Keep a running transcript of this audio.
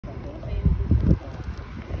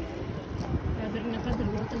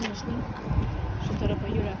vatandaşlar şu tarafa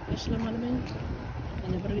yürü yaklaşlamalı ben.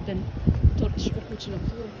 Yani buradan tortuş okuwçylaryň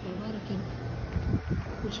suratları var eken.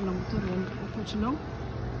 Okuwçylaryň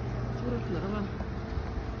suratları var.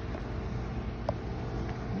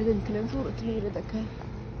 Bizimkilerin suratları da kay.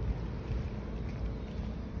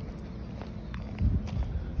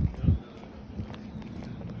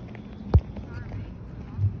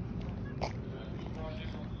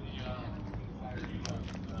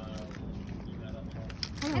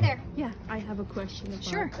 Hi there. Yeah, I have a question about.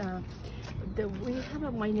 Sure.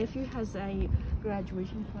 My nephew has a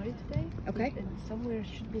graduation party today. Okay. And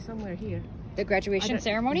should be somewhere here. The graduation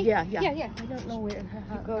ceremony? Yeah. Yeah. I don't know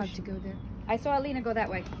how to go there. I saw Alina go that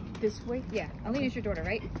way. This way? Yeah. Alina's your daughter,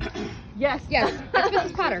 right? Yes. Yes. That's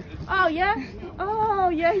Mrs. Potter. Oh yeah. Oh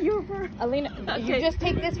yeah. You're. Alina, you just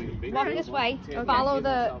take this, walk this way, Okay.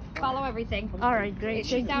 follow everything. All right, great.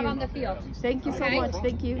 She's out on the field. Thank you so Okay. much.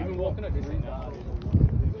 Thank you.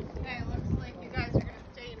 Okay, looks like you guys are going to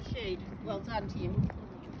stay in shade. Well done, team.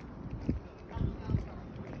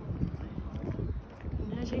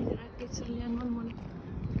 Ne şeyler geçirilen olmalı.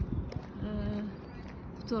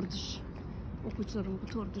 Gutardyşy. Okuwçylaryň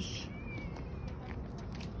Gutardyşy.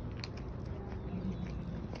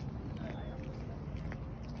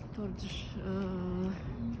 Gutardyşy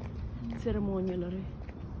seremoniýalary.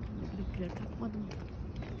 Birlikler tapmadım.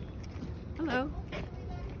 Hello.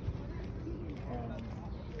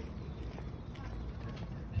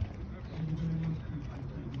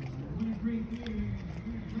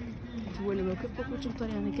 Bölüme köp okuwçylar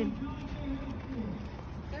ýany eken.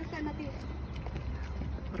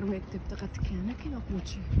 Bir Mekdepde gatykän eken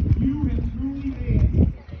okuwçy.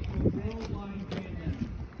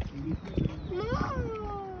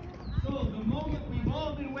 So the moment we've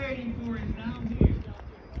all been waiting for is now here.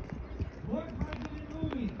 Board President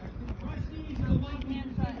Rumi, trustees of the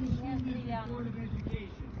Board of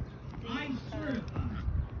Education, I certify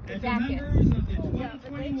that the members of the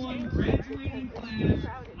 2021 graduating class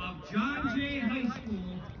of John Jay High School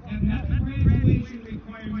have met the graduation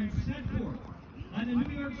requirements set forth by the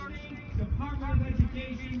New York State Department of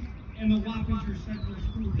Education and the Wappinger Central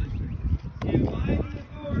School District. And by the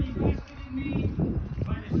authority vested in me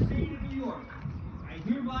by the state of New York, I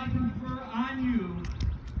hereby confer on you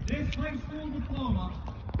this high school diploma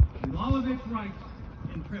with all of its rights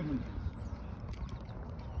and privileges.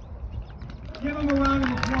 Give them a round of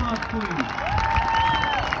applause, please.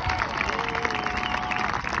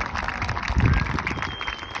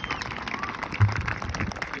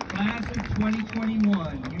 The class of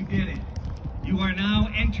 2021, you did it. You are now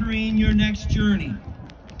entering your next journey.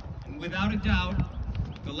 And without a doubt,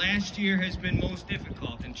 the last year has been most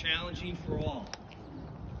difficult and challenging for all.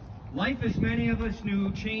 Life, as many of us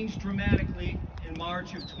knew, changed dramatically in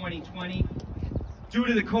March of 2020 due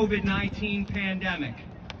to the COVID-19 pandemic.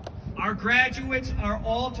 Our graduates are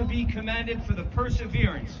all to be commended for the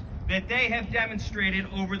perseverance that they have demonstrated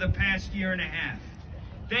over the past year and a half.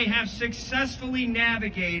 They have successfully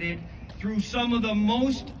navigated through some of the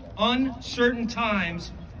most uncertain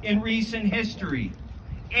times in recent history.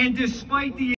 And despite the